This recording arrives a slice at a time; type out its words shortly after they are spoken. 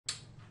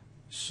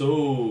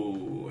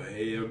So,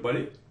 hey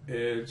everybody,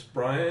 it's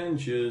Brian.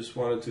 Just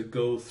wanted to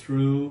go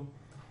through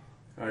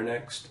our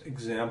next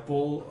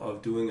example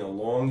of doing a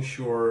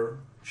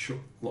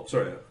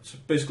it's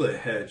basically a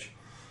hedge.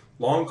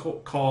 Long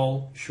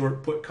call,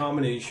 short put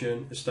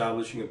combination,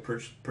 establishing a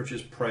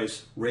purchase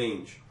price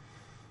range.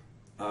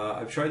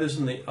 I've tried this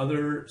in the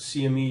other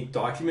CME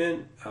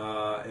document,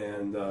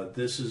 and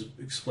this is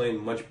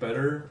explained much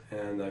better,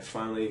 and I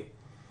finally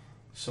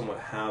somewhat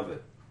have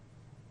it.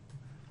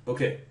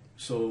 Okay,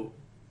 so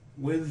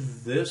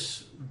with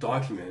this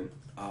document,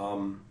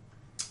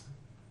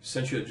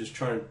 essentially just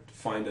trying to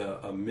find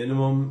a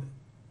minimum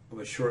of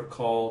a short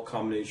call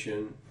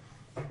combination,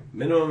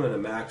 minimum and a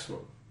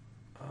maximum.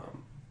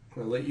 I'm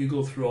going to let you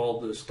go through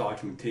all this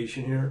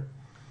documentation here,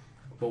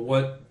 but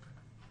what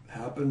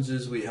happens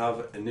is we have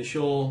an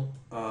initial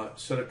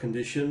set of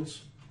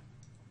conditions,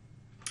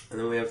 and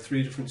then we have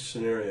three different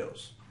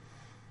scenarios.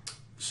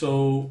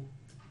 So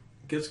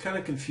it gets kind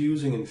of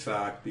confusing, in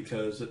fact,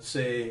 because let's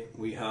say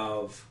we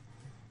have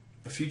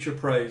a future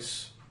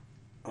price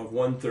of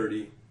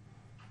 130,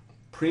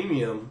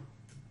 premium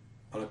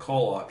on a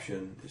call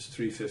option is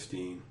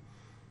 315,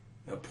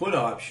 a put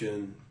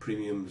option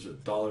premium is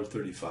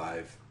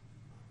 $1.35,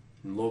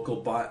 and local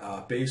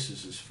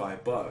basis is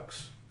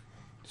 $5.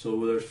 So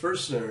with our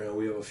first scenario,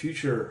 we have a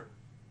future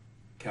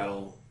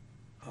cattle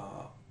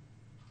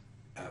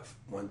at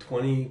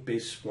 120,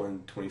 basis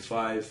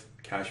 125,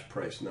 cash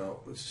price. Now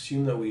let's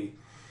assume that we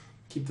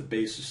keep the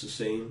basis the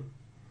same.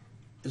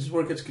 This is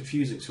where it gets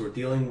confusing. So we're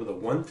dealing with a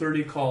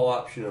 130 call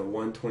option and a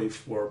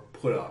 124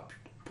 put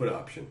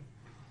option.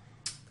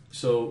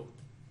 So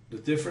the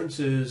difference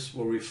is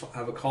where we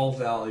have a call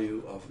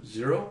value of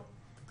 0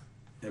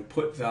 and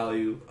put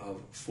value of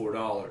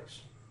 $4.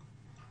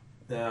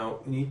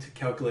 Now we need to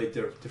calculate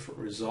their different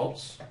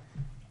results: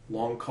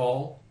 long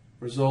call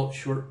result,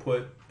 short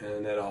put, and a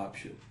net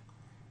option.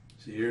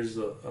 So here's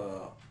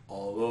all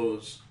of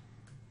those,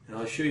 and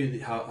I'll show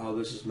you how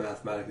this is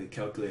mathematically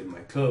calculated in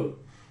my code.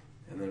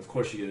 And then of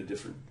course you get a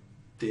different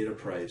data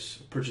price,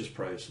 purchase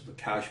price of the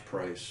cash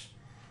price,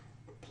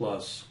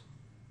 plus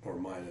or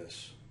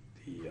minus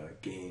the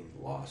gain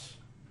loss.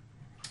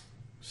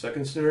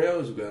 Second scenario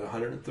is we've got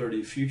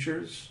 130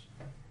 futures,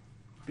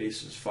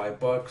 basis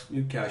 $5,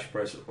 new cash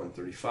price at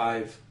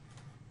 135.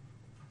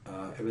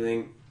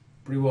 Everything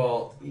pretty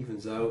well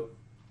evens out.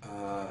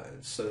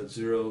 It's set at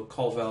 0,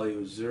 call value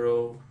is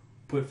 0,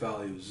 put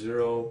value is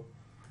 0.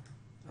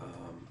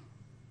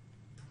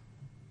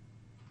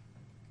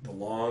 The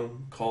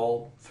long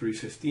call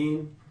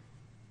 315,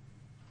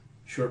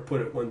 short put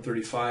at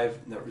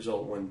 135, net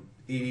result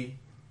 180,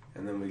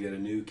 and then we get a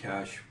new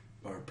cash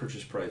or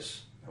purchase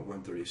price at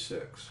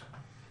 136.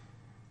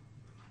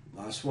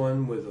 Last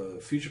one with a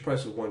future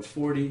price of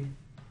 140,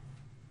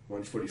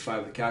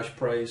 145 the cash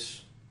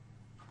price,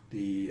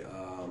 the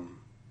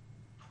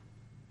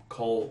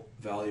call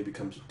value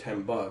becomes $10.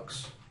 I'm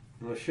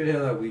going to show you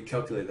how we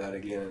calculate that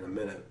again in a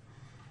minute.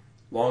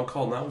 Long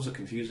call, and that was the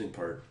confusing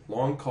part.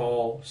 Long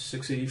call,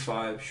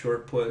 685,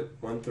 short put,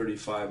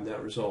 135,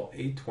 net result,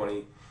 820,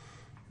 and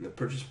the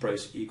purchase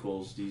price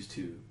equals these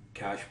two,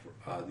 cash,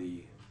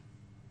 the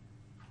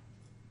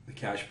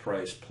cash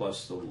price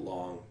plus the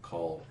long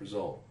call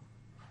result.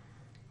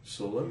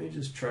 So let me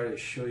just try to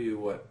show you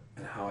what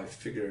and how I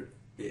figured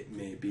it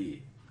may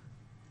be.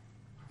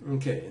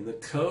 Okay, in the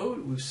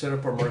code, we've set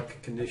up our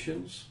market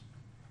conditions.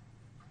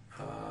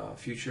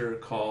 Future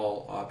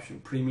call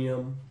option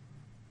premium,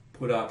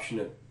 put option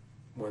at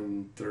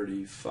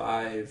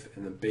 135,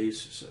 and the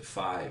base is at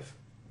 5.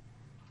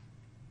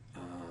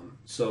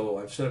 So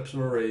I've set up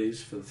some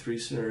arrays for the three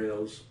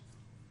scenarios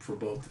for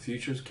both the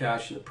futures,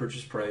 cash, and the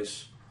purchase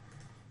price.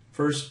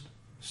 First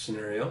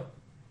scenario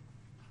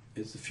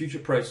is the future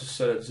price is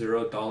set at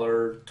 0,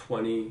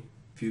 $1.20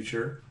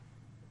 future.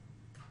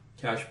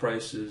 Cash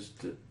price is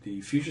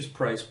the futures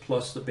price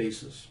plus the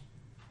basis.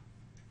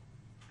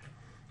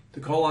 The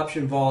call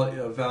option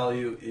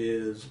value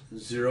is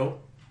 0.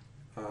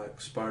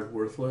 Expired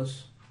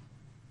worthless.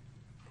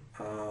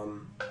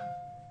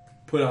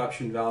 Put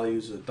option value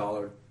is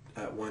 $1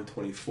 at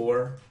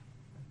 124.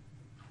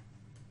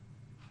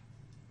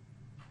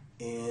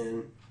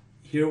 And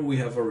here we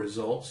have a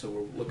result. So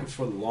we're looking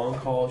for the long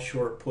call,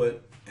 short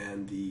put,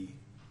 and the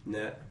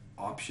net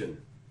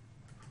option.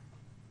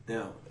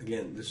 Now,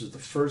 again, this is the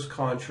first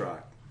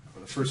contract,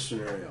 or the first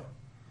scenario.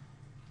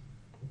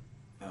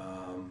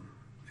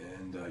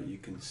 And you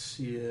can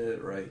see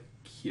it right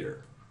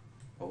here.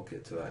 I'll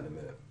get to that in a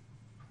minute.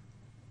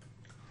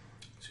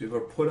 So we have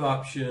our put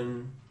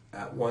option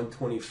at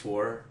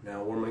 124.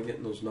 Now, where am I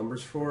getting those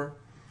numbers for?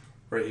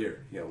 Right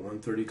here. Yeah,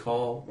 130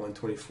 call,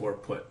 124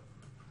 put.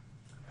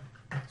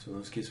 So in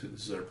this case,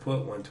 this is our put,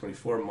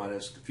 124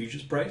 minus the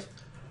futures price.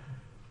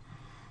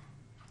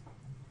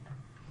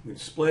 We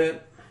display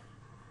it,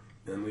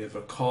 and we have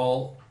a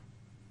call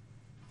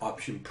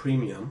option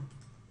premium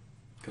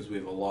because we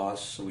have a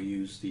loss, so we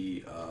use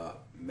the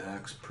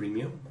max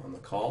premium on the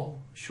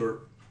call.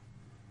 Short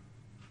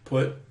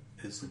put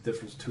is the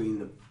difference between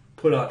the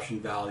put option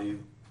value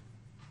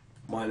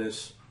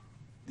minus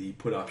the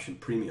put option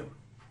premium.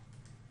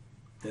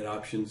 Net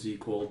options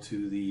equal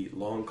to the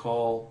long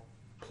call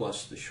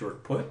plus the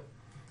short put.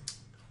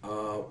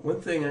 One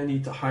thing I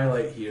need to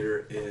highlight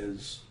here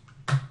is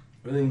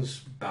everything's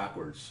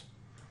backwards.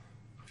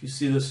 If you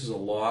see this as a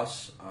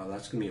loss,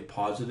 that's going to be a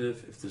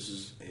positive. If this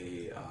is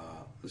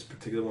this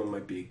particular one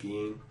might be a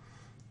gain,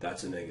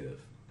 that's a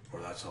negative, or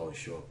that's how it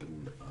show up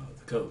in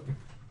the code.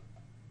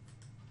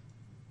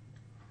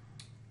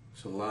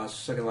 So the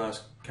second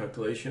last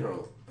calculation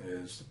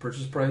is the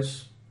purchase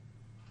price,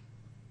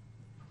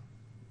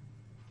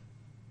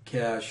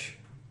 cash,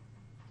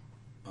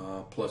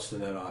 plus the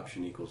net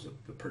option equals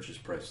the purchase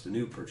price, the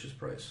new purchase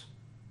price.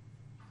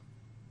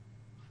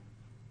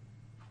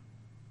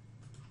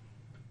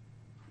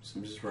 So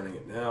I'm just running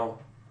it now.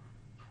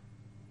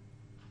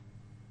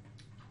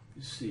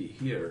 You see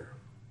here,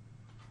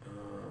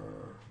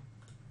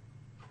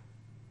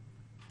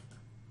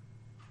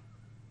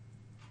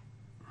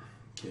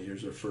 okay,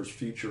 here's our first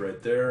future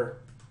right there.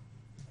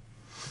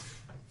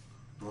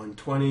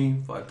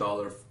 120,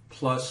 $5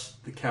 plus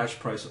the cash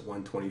price at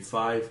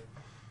 125.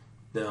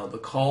 Now the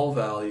call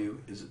value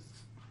is at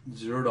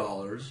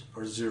 $0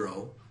 or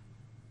 0.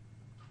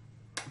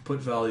 The put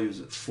value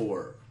is at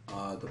 4.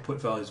 The put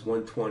value is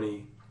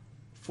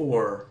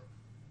 124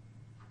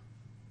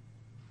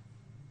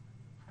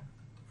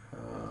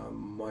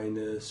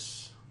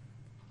 minus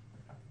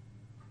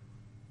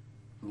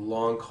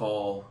long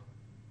call.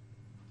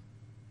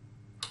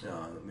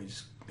 Let me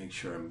just make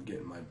sure I'm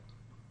getting my.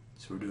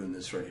 So we're doing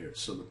this right here.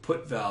 So the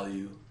put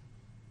value.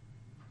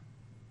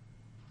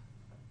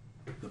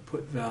 The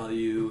put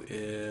value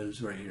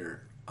is right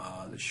here.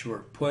 The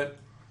short put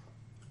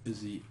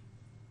is the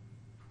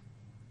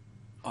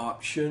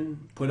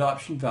put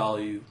option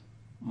value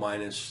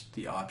minus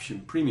the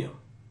option premium.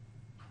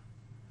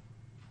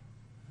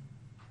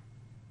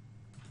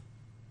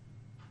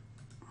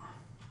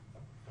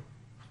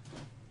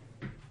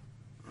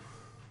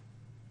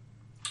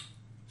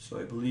 So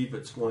I believe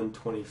it's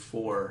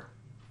 124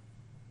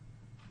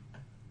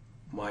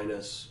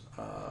 minus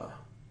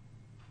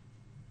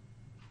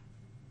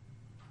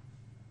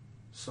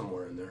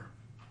somewhere in there.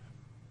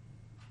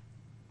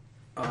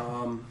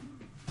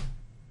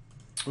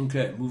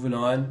 Okay, moving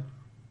on.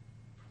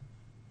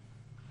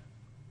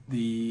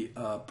 The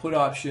put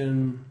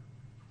option,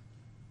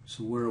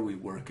 so where are we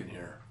working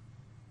here?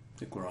 I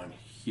think we're on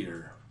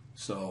here.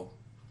 So,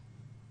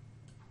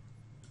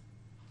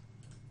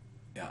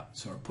 yeah,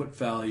 so our put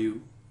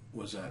value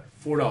was at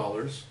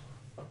 $4.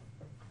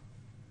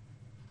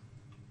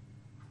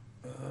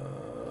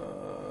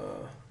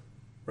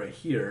 Right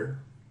here.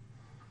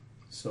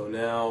 So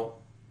now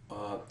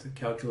to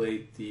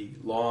calculate the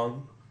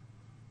long,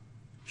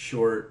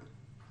 short,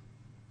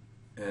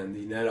 and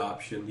the net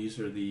option, these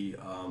are the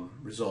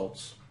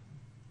results.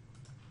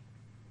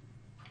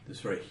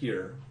 This right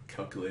here,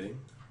 calculating.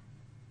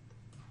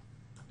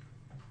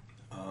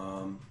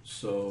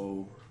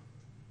 So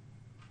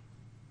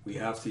we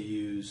have to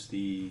use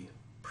the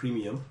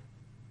premium,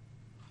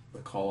 the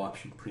call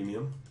option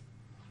premium.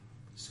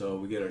 So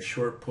we get our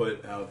short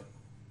put of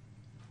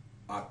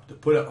the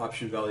put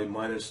option value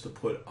minus the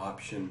put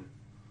option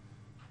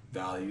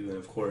value, and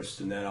of course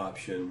the net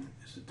option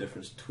is the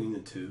difference between the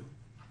two.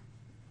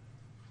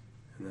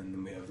 And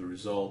then we have the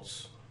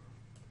results.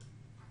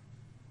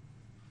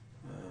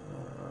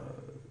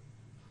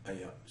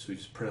 So we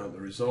just print out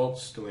the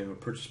results. Then we have a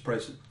purchase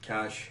price at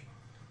cash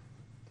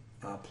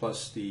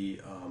plus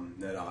the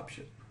net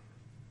option.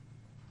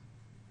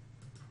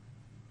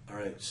 All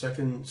right,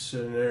 second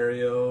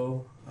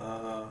scenario,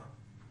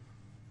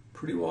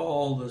 pretty well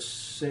all the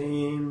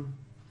same.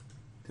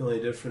 The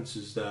only difference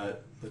is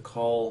that the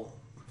call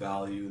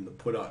value and the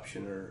put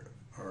option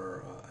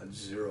are at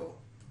 0.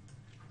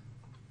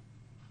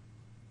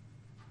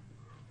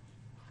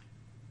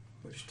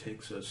 Which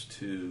takes us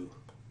to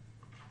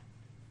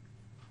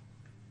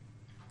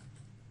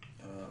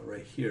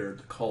right here,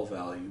 the call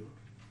value.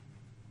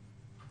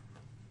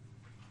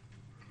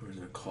 Where's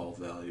the call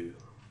value?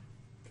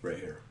 Right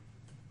here.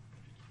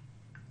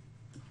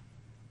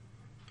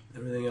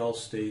 Everything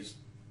else stays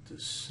the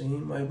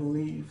same, I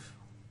believe.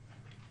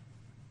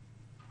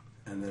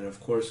 And then, of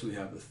course, we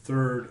have the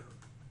third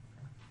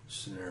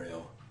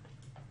scenario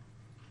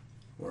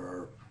where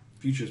our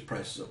futures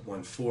price is at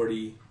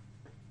 140.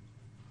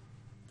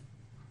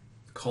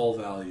 Call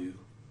value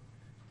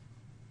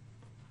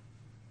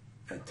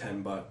at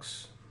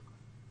 $10,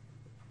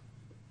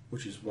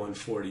 which is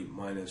 140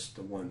 minus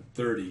the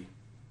 130.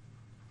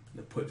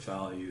 The put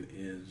value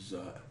is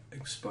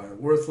expired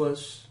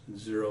worthless,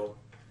 0.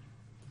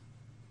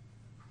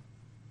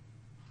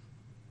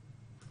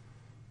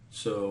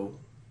 So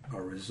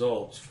our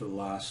results for the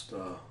last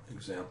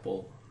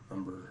example,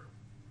 number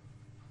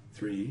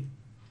 3.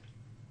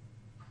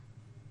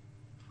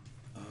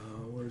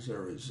 Where's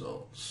our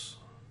results?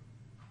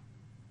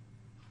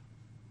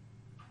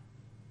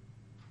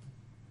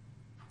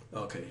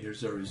 Okay,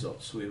 here's our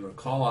results. So we have a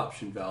call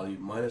option value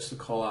minus the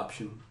call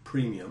option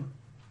premium,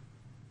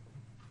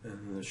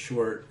 and the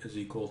short is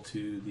equal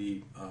to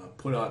the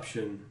put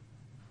option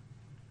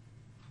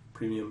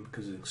premium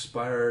because it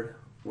expired,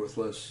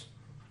 worthless,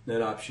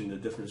 Net option, the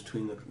difference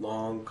between the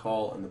long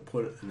call and the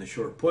put and the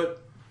short put.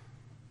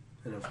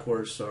 And of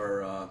course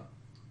our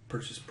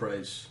purchase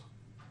price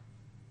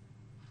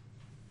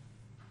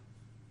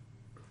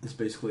is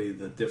basically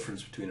the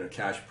difference between our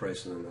cash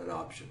price and the net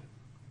option.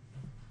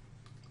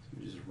 So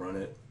we just run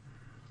it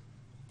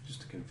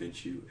just to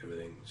convince you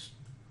everything's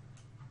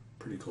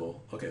pretty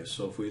cool. Okay,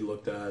 so if we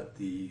looked at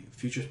the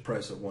futures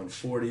price at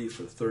 140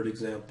 for the third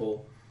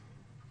example,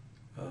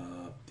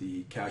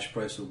 the cash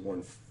price of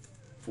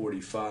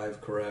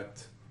 145,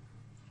 correct?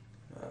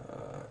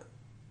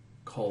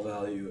 Call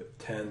value at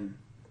 10,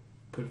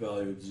 put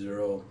value at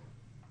 0.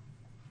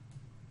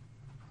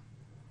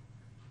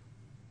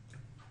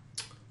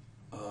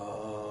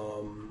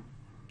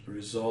 The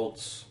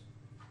results,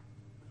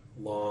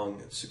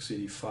 long at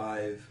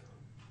 685,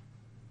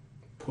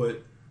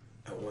 put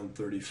at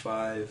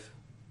 135,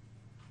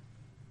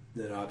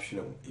 net option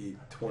at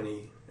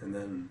 820, and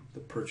then the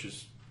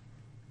purchase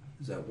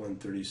is at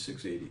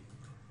 136.80.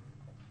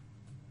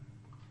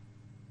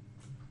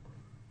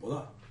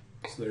 Voila.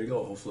 So there you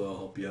go. Hopefully I'll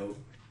help you out.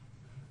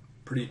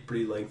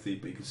 Pretty lengthy,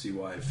 but you can see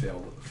why I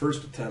failed at the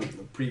first attempt in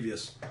the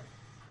previous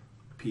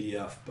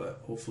PDF,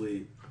 but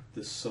hopefully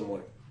this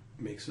somewhat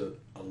makes it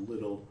a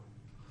little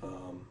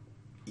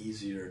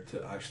easier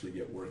to actually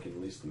get working, at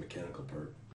least the mechanical part.